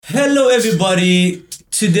Hello everybody,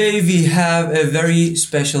 today we have a very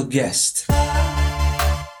special guest.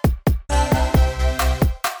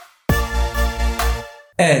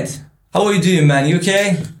 Ed, how are you doing, man? You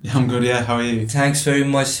okay? Yeah, I'm good, yeah. How are you? Thanks very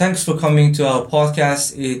much. Thanks for coming to our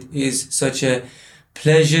podcast. It is such a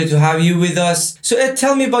pleasure to have you with us. So Ed,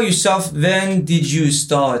 tell me about yourself. When did you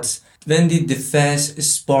start? When did the first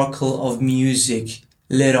sparkle of music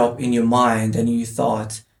lit up in your mind and you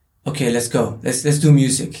thought, okay, let's go. Let's do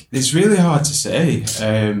music. It's really hard to say.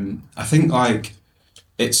 I think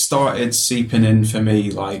it started seeping in for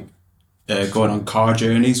me going on car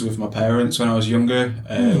journeys with my parents when I was younger.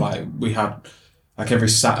 We had every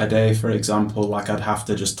Saturday, for example, I'd have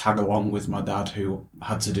to just tag along with my dad who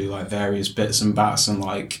had to do various bits and bats and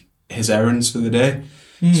his errands for the day.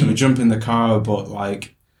 So we jump in the car, but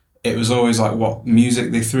it was always what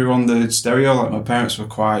music they threw on the stereo. My parents were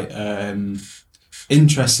quite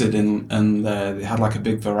interested in, and they had a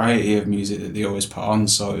big variety of music that they always put on.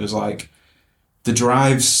 So it was the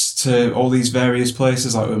drives to all these various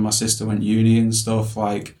places, when my sister went uni and stuff,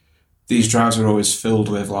 these drives were always filled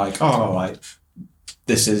with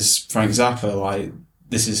this is Frank Zappa,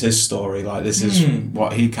 this is his story, this is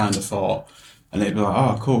what he kind of thought. And they'd be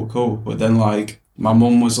oh, cool. But then my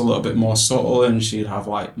mum was a little bit more subtle, and she'd have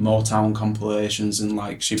Motown compilations,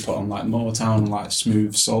 and she put on Motown and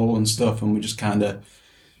smooth soul and stuff, and we just kind of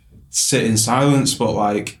sit in silence. But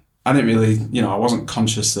I didn't really, I wasn't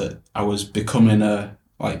conscious that I was becoming a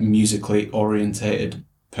musically orientated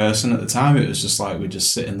person at the time. It was just we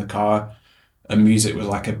just sit in the car, and music was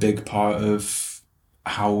a big part of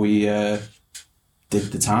how we did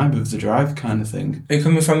the time of the drive kind of thing. Are you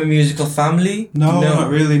coming from a musical family? No, not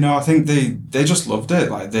really. No, I think they just loved it.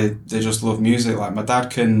 They just love music. My dad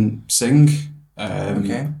can sing,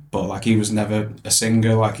 but he was never a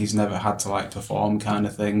singer. He's never had to perform kind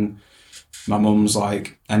of thing. My mum's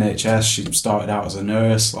NHS. She started out as a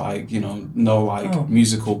nurse.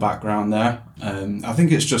 Musical background there. I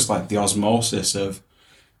think it's just the osmosis of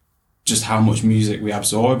just how much music we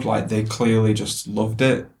absorbed. They clearly just loved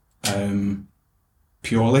it.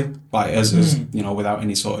 Purely as without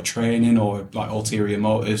any sort of training or ulterior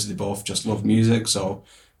motives. They both just love music, so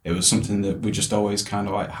it was something that we just always kind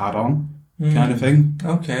of had on kind of thing.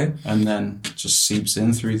 Okay. And then it just seeps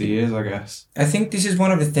in through the years, I guess. I think this is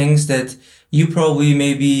one of the things that you probably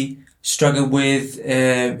maybe struggled with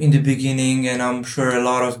in the beginning, and I'm sure a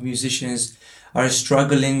lot of musicians are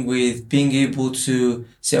struggling with being able to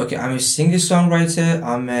say, okay, I'm a singer-songwriter,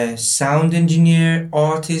 I'm a sound engineer,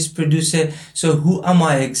 artist, producer, so who am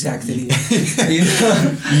I exactly? It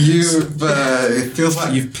feels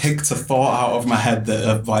like you've picked a thought out of my head that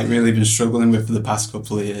I've really been struggling with for the past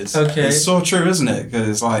couple of years. Okay. It's so true, isn't it?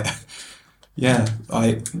 Because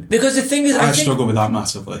because the thing is, I struggle with that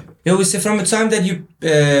massively. You always say from the time that you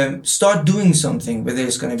start doing something, whether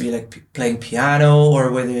it's going to be playing piano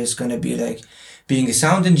or whether it's going to be being a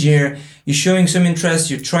sound engineer, you're showing some interest,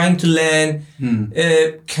 you're trying to learn.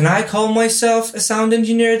 Can I call myself a sound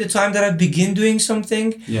engineer at the time that I begin doing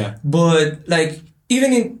something? Yeah. But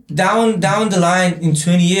even down the line in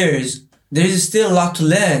 20 years, there is still a lot to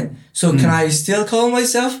learn. So can I still call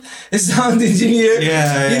myself a sound engineer?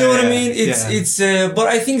 Yeah, you know what I mean? It's but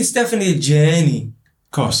I think it's definitely a journey.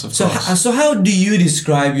 Of course. So how do you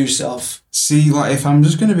describe yourself? See, if I'm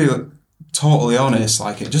just going to be totally honest,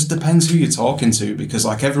 it just depends who you're talking to, because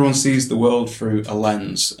everyone sees the world through a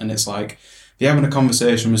lens, and it's if you're having a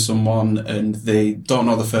conversation with someone and they don't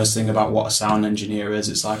know the first thing about what a sound engineer is,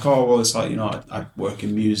 it's I work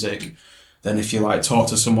in music. Then if you talk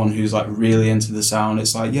to someone who's really into the sound,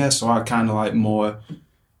 it's so I kind of more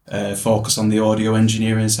focus on the audio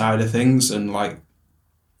engineering side of things, and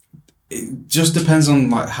it just depends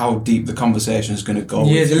on how deep the conversation is going to go.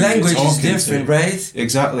 Yeah, the language is different, right?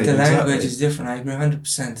 Exactly. The language is different. I agree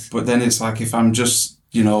 100%. But then it's if I'm just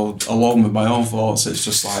alone with my own thoughts, it's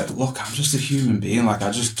just look, I'm just a human being.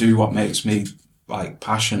 I just do what makes me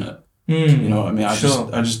passionate. You know what I mean? I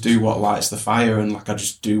just do what lights the fire, and I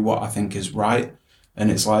just do what I think is right.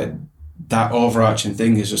 And it's that overarching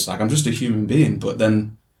thing is just I'm just a human being. But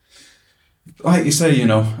then, like you say,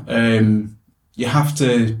 you have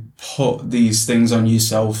to put these things on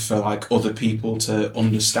yourself for other people to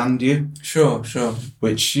understand you. Sure.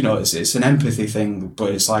 Which it's an empathy thing,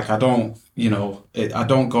 but it's I don't I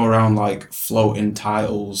don't go around floating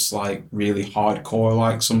titles really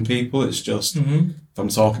hardcore some people. It's just if I'm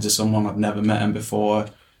talking to someone I've never met him before,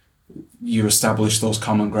 you establish those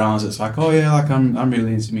common grounds. It's oh yeah, I'm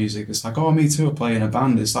really into music. It's oh, me too, I play in a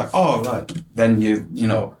band. It's oh right, then you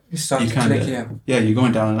start to click, you're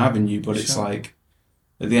going down an avenue, but it's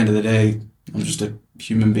at the end of the day, I'm just a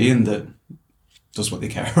human being that does what they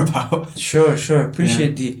care about. Sure.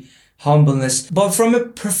 Appreciate the humbleness. But from a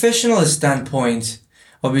professional standpoint,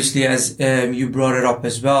 obviously, as you brought it up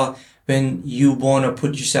as well, when you want to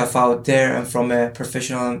put yourself out there and from a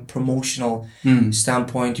professional and promotional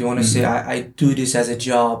standpoint, you want to say, I do this as a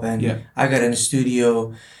job and I got in a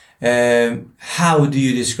studio. How do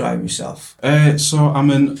you describe yourself? So I'm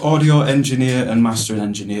an audio engineer and mastering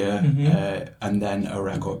engineer, and then a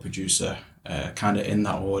record producer, kind of in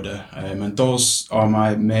that order. And those are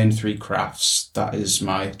my main three crafts. That is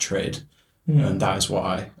my trade. And that is what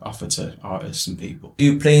I offer to artists and people. Do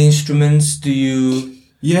you play instruments? Do you...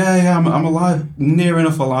 Yeah, I'm near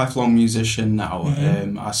enough a lifelong musician now.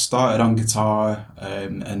 I started on guitar,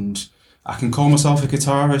 and I can call myself a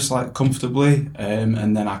guitarist like comfortably,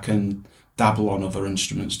 and then I can dabble on other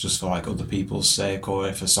instruments just for like other people's sake, or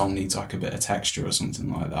if a song needs like a bit of texture or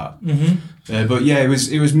something like that. But yeah, it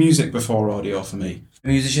was music before audio for me.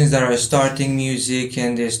 Musicians that are starting music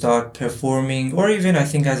and they start performing, or even I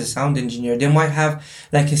think as a sound engineer, they might have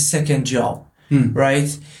like a second job.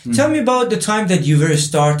 Right? Tell me about the time that you were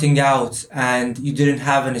starting out and you didn't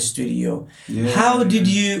have a studio. How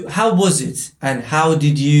was it? And how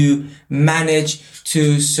did you manage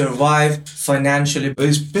to survive financially?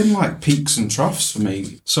 It's been like peaks and troughs for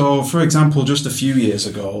me. So, for example, just a few years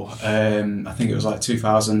ago, I think it was like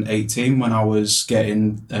 2018 when I was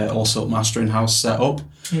getting Also Mastering House set up.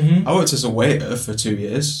 I worked as a waiter for 2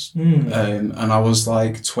 years, and I was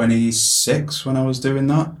like 26 when I was doing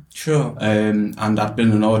that. Sure. And I'd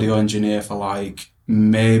been an audio engineer for like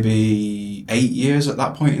maybe 8 years at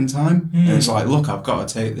that point in time. And it's like, look, I've got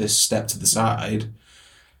to take this step to the side,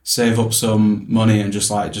 save up some money and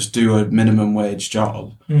just do a minimum wage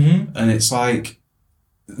job. And it's like,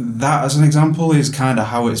 that as an example is kind of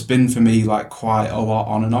how it's been for me, like quite a lot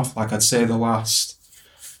on and off. Like I'd say the last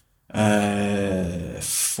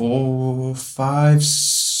 4, 5,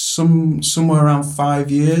 somewhere around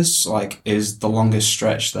 5 years, like is the longest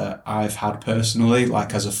stretch that I've had personally,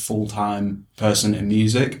 like as a full-time person in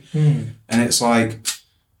music. And it's like,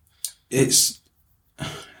 it's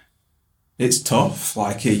tough.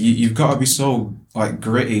 Like you've got to be so like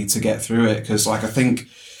gritty to get through it. Cause like, I think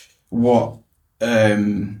what,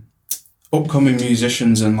 upcoming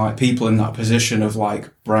musicians and like people in that position of like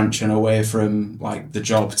branching away from like the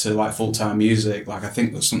job to like full-time music, like I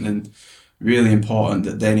think that's something really important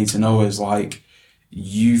that they need to know is like,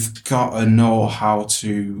 you've got to know how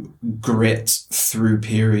to grit through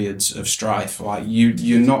periods of strife. Like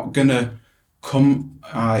you're not gonna come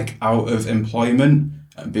like out of employment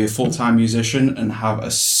and be a full-time musician and have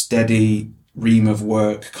a steady ream of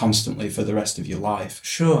work constantly for the rest of your life.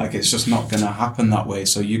 Sure. Like it's just not going to happen that way.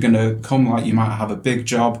 So you're going to come, like you might have a big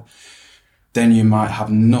job, then you might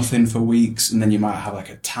have nothing for weeks, and then you might have like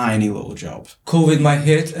a tiny little job. COVID might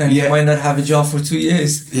hit and you might not have a job for 2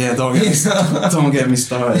 years. Yeah, don't get me started. Don't get me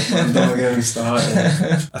started.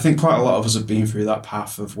 I think quite a lot of us have been through that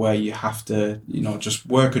path of where you have to, just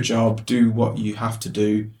work a job, do what you have to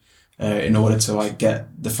do in order to like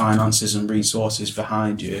get the finances and resources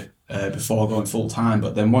behind you before going full time.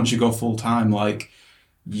 But then once you go full time, like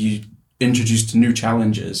you introduced to new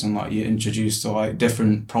challenges and like you're introduced to like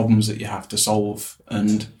different problems that you have to solve,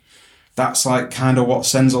 and that's like kind of what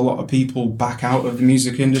sends a lot of people back out of the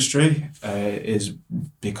music industry, is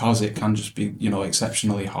because it can just be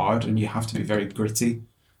exceptionally hard and you have to be very gritty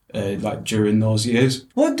like during those years.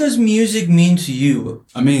 What does music mean to you?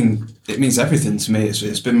 I mean, it means everything to me.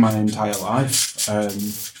 It's been my entire life.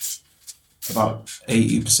 About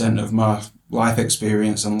 80% of my life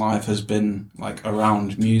experience and life has been like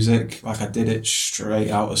around music. Like I did it straight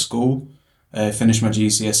out of school, finished my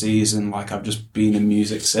GCSEs, and like I've just been in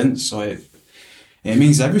music since. So it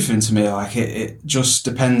means everything to me. Like it just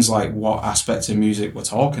depends like what aspect of music we're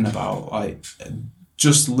talking about. Like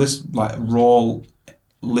just like raw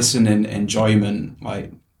listening enjoyment,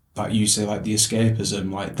 like you say, like the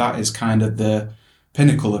escapism, like that is kind of the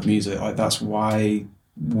pinnacle of music. Like that's why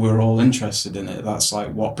we're all interested in it. That's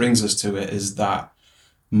like what brings us to it, is that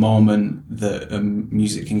moment that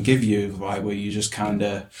music can give you, like where you just kind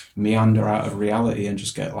of meander out of reality and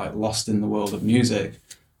just get like lost in the world of music.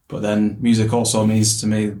 But then music also means to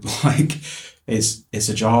me like it's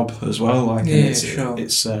a job as well. Like it's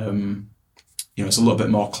it's it's a little bit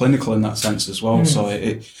more clinical in that sense as well. So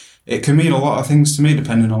it can mean a lot of things to me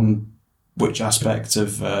depending on which aspect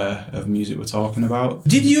of music we're talking about.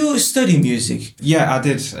 Did you study music? Yeah, I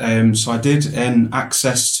did. So I did an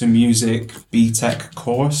Access to Music BTEC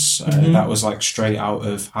course. That was like straight out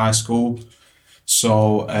of high school.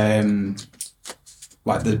 So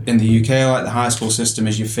like in the UK, like the high school system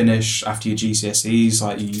is you finish after your GCSEs,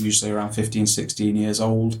 like you're usually around 15, 16 years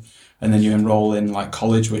old. and then you enroll in like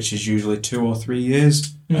college, which is usually 2 or 3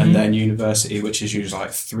 years, and then university, which is usually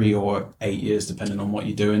like 3 or 8 years, depending on what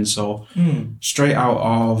you're doing. So straight out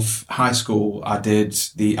of high school, I did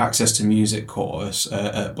the Access to Music course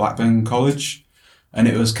at Blackburn College, and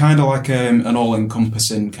it was kind of like an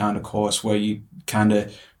all-encompassing kind of course where you kind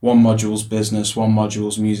of, one module's business, one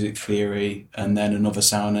module's music theory, and then another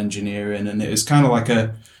sound engineering, and it was kind of like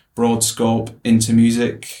a broad scope into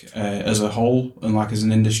music as a whole, and like as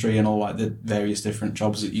an industry, and all like the various different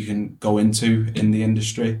jobs that you can go into in the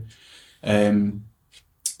industry.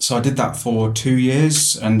 So I did that for 2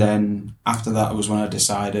 years, and then after that was when I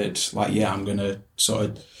decided, like, yeah, I'm gonna sort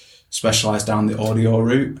of specialize down the audio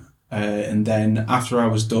route. And then after I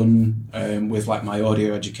was done with like my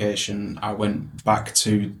audio education, I went back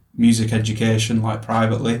to music education, like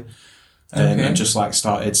privately. And just like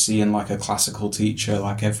started seeing like a classical teacher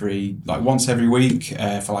like once every week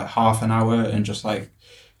for like half an hour, and just like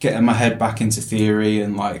getting my head back into theory,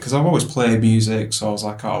 and like, because I've always played music, so I was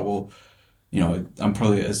like, oh well, you know, I'm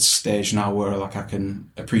probably at a stage now where like I can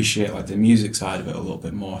appreciate like the music side of it a little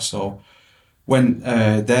bit more. So went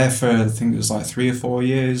there for, I think it was like 3 or 4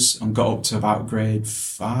 years, and got up to about grade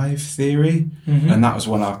 5 theory, and that was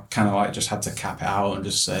when I kind of like just had to cap it out and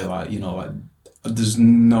just say like, you know, like, there's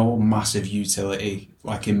no massive utility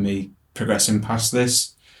like in me progressing past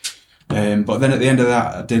this. But then at the end of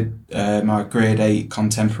that, I did my grade 8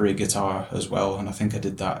 contemporary guitar as well, and I think I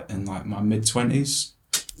did that in like my mid-20s.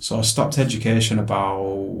 So I stopped education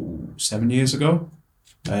about 7 years ago,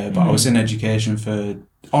 but I was in education for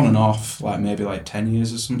on and off like maybe like 10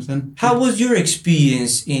 years or something. How was your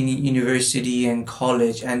experience in university and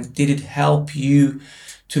college, and did it help you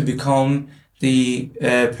to become the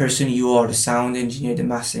person you are, the sound engineer, the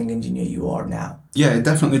mastering engineer you are now? Yeah, it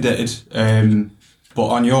definitely did. But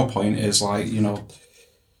on your point is like, you know,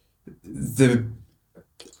 the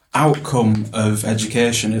outcome of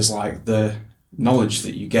education is like the knowledge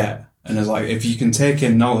that you get. And it's like, if you can take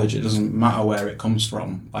in knowledge, it doesn't matter where it comes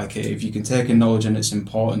from. Like, if you can take in knowledge and it's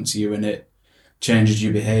important to you and it changes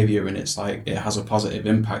your behavior and it's like, it has a positive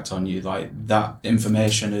impact on you, like that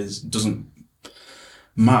information doesn't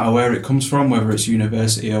matter where it comes from, whether it's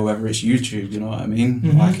university or whether it's YouTube, you know what I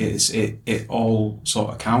mean? Like it all sort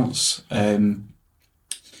of counts.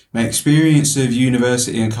 My experience of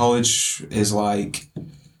university and college is like,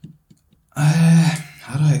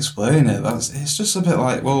 how do I explain it? It's just a bit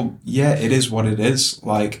like, well, yeah, it is what it is.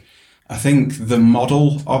 Like, I think the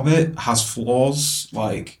model of it has flaws,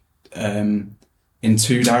 like, in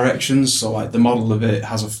 2 directions. So like the model of it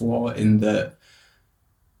has a flaw in that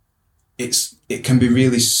it can be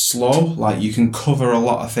really slow. Like, you can cover a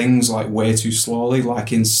lot of things like way too slowly.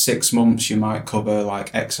 Like in 6 months, you might cover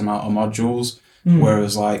like X amount of modules.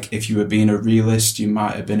 Whereas like if you were being a realist, you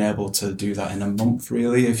might have been able to do that in a month,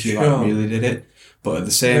 really, if you like really did it. But at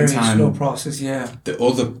the same time, slow process, yeah. The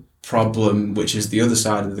other problem, which is the other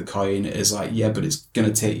side of the coin, is like, yeah, but it's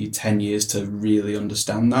going to take you 10 years to really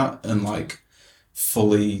understand that and like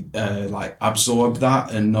fully like absorb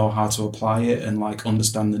that and know how to apply it and like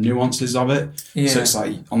understand the nuances of it. Yeah. So it's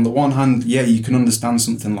like, on the one hand, yeah, you can understand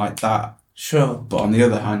something like that. Sure. But on the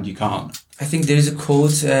other hand, you can't. I think there is a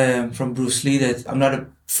quote from Bruce Lee that I'm not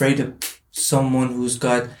afraid of someone who's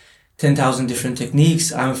got 10,000 different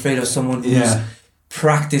techniques. I'm afraid of someone who's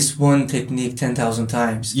practiced one technique 10,000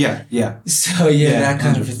 times. Yeah. So that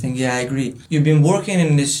kind of a thing. Yeah, I agree. You've been working in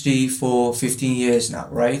industry for 15 years now,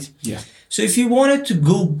 right? Yeah. So if you wanted to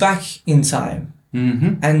go back in time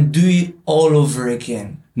and do it all over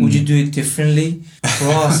again, would you do it differently?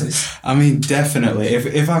 Process. I mean, definitely.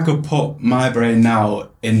 If I could put my brain now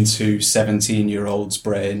into 17-year-old's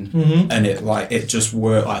brain and it just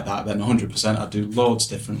worked like that, then 100% I'd do loads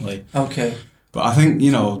differently. Okay. But I think,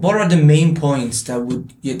 you know, what are the main points that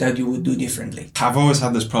you would do differently? I've always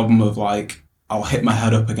had this problem of like, I'll hit my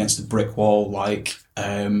head up against a brick wall. Like,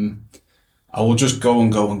 I will just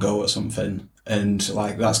go at something. And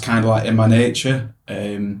like, that's kind of like in my nature.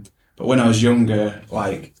 But when I was younger,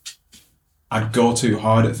 like, I'd go too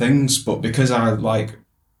hard at things, but because I like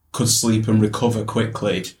could sleep and recover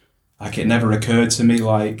quickly, like it never occurred to me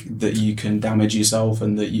like that you can damage yourself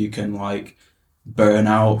and that you can like burn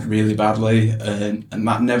out really badly, and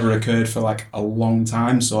that never occurred for like a long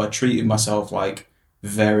time. So I treated myself like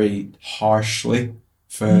very harshly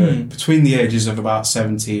for between the ages of about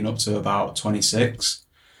 17 up to about 26.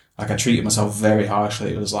 Like I treated myself very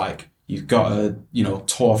harshly. It was like, you've got to, you know,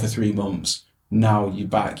 tour for 3 months. Now you're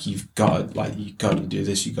back. You've got to do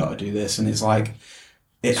this. You've got to do this. And it's like,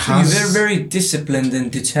 you're very disciplined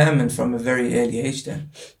and determined from a very early age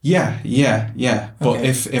then. Yeah. But okay.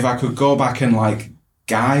 if I could go back and like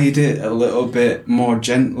guide it a little bit more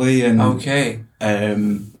gently and Okay.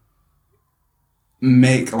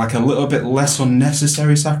 Make like a little bit less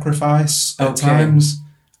unnecessary sacrifice at times.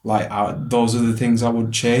 Like those are the things I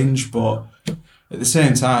would change, but at the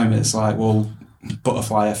same time, it's like, well,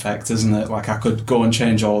 butterfly effect, isn't it? Like I could go and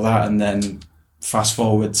change all that and then fast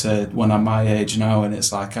forward to when I'm my age now, and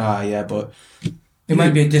it's like, yeah, but it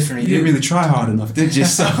might be a different. You didn't really try hard enough, did you?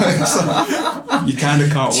 So you kind of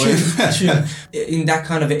can't win. True. In that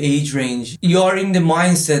kind of age range, you're in the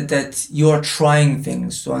mindset that you're trying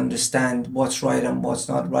things to understand what's right and what's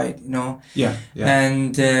not right, you know? Yeah.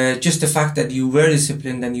 And just the fact that you were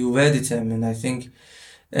disciplined and you were determined, I think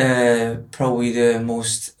probably the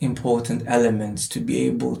most important elements to be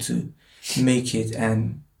able to make it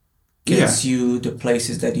and gets you the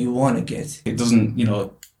places that you want to get. It doesn't,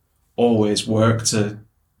 always work to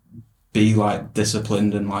be like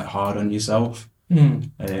disciplined and like hard on yourself.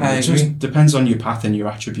 It just depends on your path and your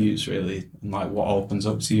attributes really, and like what opens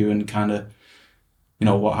up to you and kind of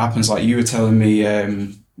what happens. Like you were telling me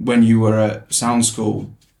when you were at sound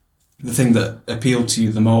school, the thing that appealed to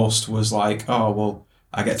you the most was like, oh well,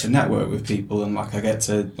 I get to network with people and like I get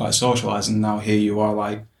to like socialize, and now here you are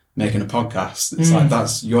like making a podcast. It's like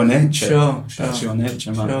that's your nature. Sure. That's your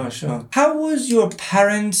nature, man. Sure. How was your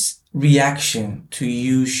parents' reaction to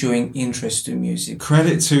you showing interest to music?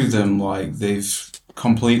 Credit to them, like they've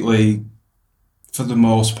completely, for the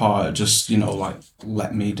most part, just like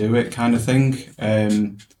let me do it kind of thing.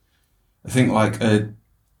 I think like a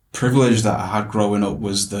privilege that I had growing up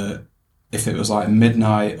was that if it was like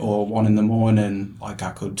midnight or 1 a.m, like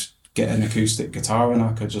I could get an acoustic guitar and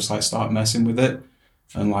I could just like start messing with it,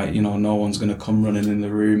 and like no one's gonna come running in the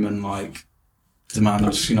room and like demand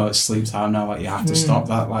it's sleep time now, like you have to stop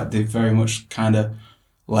that. Like they very much kind of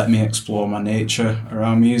let me explore my nature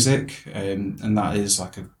around music, and that is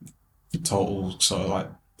like a total sort of like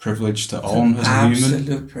privilege to own as a human.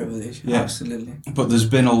 Absolute privilege. Yeah. Absolutely. But there's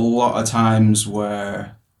been a lot of times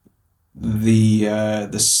where the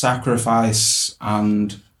sacrifice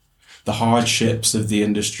and the hardships of the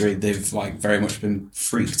industry, they've like very much been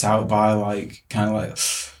freaked out by, like kind of like,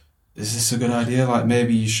 is this a good idea? Like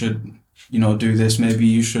maybe you should do this, maybe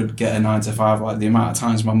you should get a 9 to 5. Like the amount of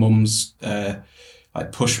times my mum's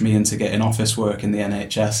like pushed me into getting office work in the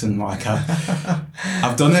NHS, and like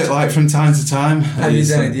I've done it like from time to time. Have you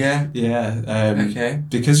done it? Yeah. Yeah. Okay.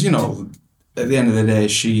 Because at the end of the day,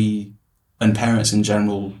 she and parents in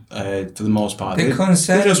general, for the most part, they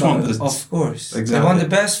just want of course, exactly. They want the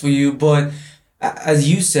best for you, but as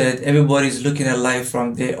you said, everybody's looking at life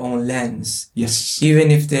from their own lens. Yes.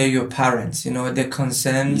 Even if they're your parents, their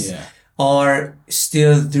concerns are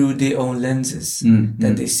still through their own lenses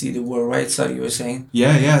that they see the world, right? So you were saying?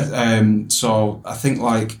 Yeah. So I think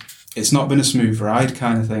like it's not been a smooth ride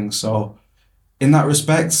kind of thing. So in that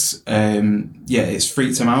respect, it's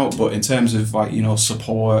freaked them out. But in terms of like,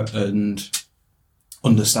 support and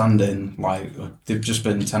understanding, like they've just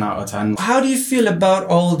been 10 out of 10. How do you feel about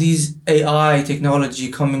all these AI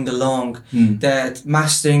technology coming along, that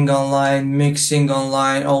mastering online, mixing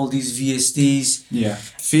online, all these VSTs? Yeah.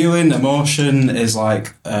 Feeling, emotion is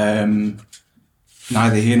like neither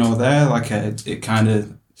here nor there. Like it kind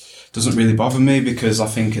of doesn't really bother me, because I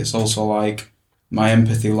think it's also like my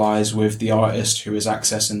empathy lies with the artist who is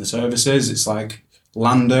accessing the services. It's like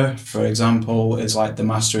Lander, for example, is like the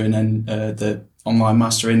mastering and the online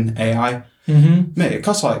mastering AI. Mate, it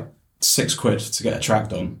costs like £6 to get a track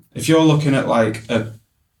done. If you're looking at like a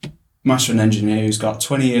mastering engineer who's got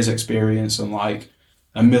 20 years experience and like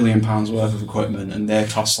 £1 million worth of equipment, and they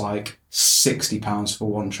cost like £60 for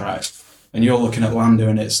one track, and you're looking at Lander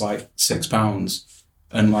and it's like £6,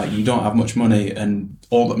 and like you don't have much money, and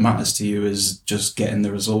all that matters to you is just getting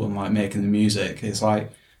the result and like making the music. It's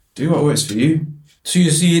like, do what works for you. So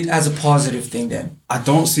you see it as a positive thing then? I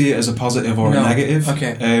don't see it as a positive or a negative.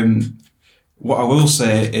 Okay. What I will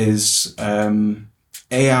say is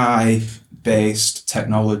AI-based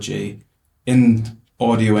technology in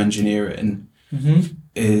audio engineering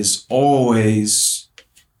is always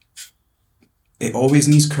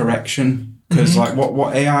needs correction, because like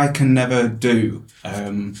what AI can never do.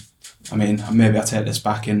 I mean, maybe I take this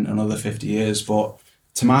back in another 50 years, but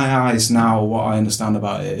to my eyes now, what I understand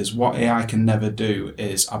about it is what AI can never do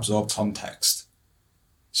is absorb context.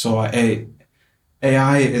 So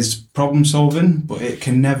AI is problem solving, but it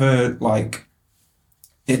can never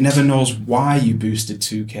it never knows why you boosted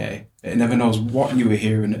 2K. It never knows what you were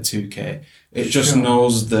hearing at 2K. It just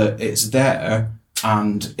knows that it's there,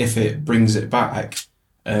 and if it brings it back,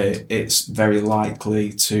 it's very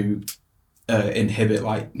likely to inhibit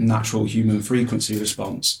like natural human frequency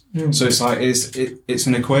response. So it's like it's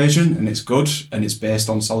an equation and it's good and it's based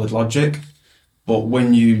on solid logic. But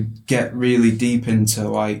when you get really deep into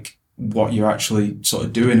like what you're actually sort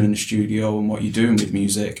of doing in the studio and what you're doing with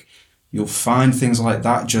music, you'll find things like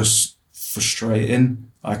that just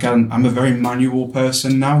frustrating. Like I'm a very manual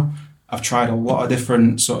person now. I've tried a lot of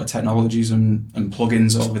different sort of technologies and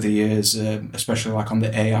plugins over the years, especially like on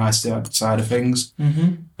the AI side of things.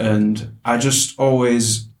 And I just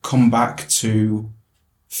always come back to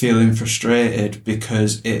feeling frustrated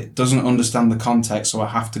because it doesn't understand the context, so I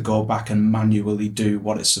have to go back and manually do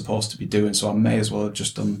what it's supposed to be doing. So I may as well have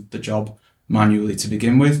just done the job manually to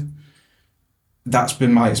begin with. That's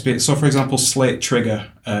been my experience. So for example, Slate Trigger,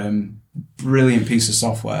 brilliant piece of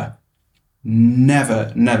software,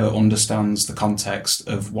 never understands the context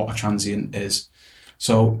of what a transient is.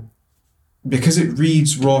 So because it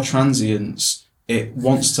reads raw transients, it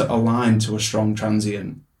wants to align to a strong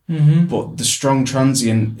transient. But the strong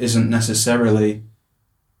transient isn't necessarily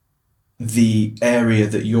the area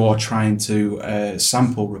that you're trying to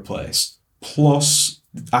sample replace. Plus,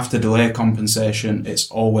 after delay compensation,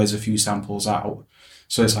 it's always a few samples out.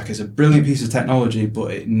 So it's like it's a brilliant piece of technology,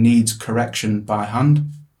 but it needs correction by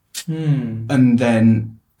hand. And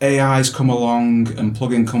then AIs come along and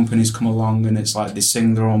plugin companies come along and it's like they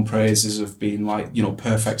sing their own praises of being like, you know,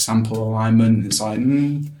 perfect sample alignment. It's like,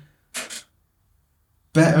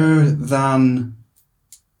 better than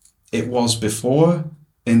it was before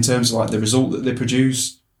in terms of like the result that they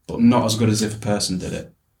produce, but not as good as if a person did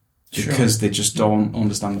it because they just don't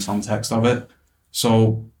understand the context of it.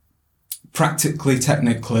 So practically,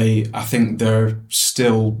 technically, I think they're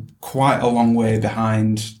still quite a long way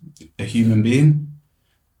behind a human being.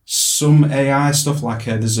 Some AI stuff, like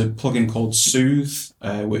there's a plugin called Soothe,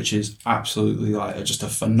 which is absolutely like just a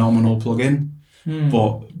phenomenal plugin.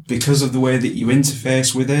 But because of the way that you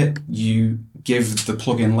interface with it, you give the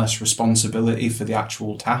plugin less responsibility for the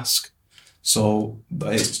actual task. So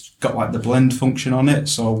it's got like the blend function on it.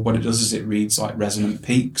 So what it does is it reads like resonant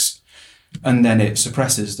peaks and then it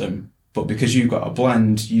suppresses them. But because you've got a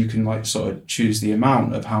blend, you can like sort of choose the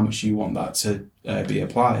amount of how much you want that to be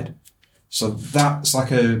applied. So that's like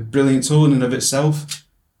a brilliant tool in and of itself.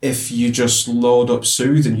 If you just load up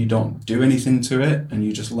Soothe and you don't do anything to it and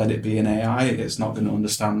you just let it be an AI, it's not going to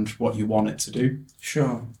understand what you want it to do.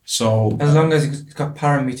 Sure. So as long as it's got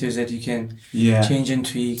parameters that you can change and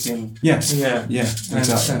tweak and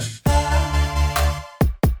exactly.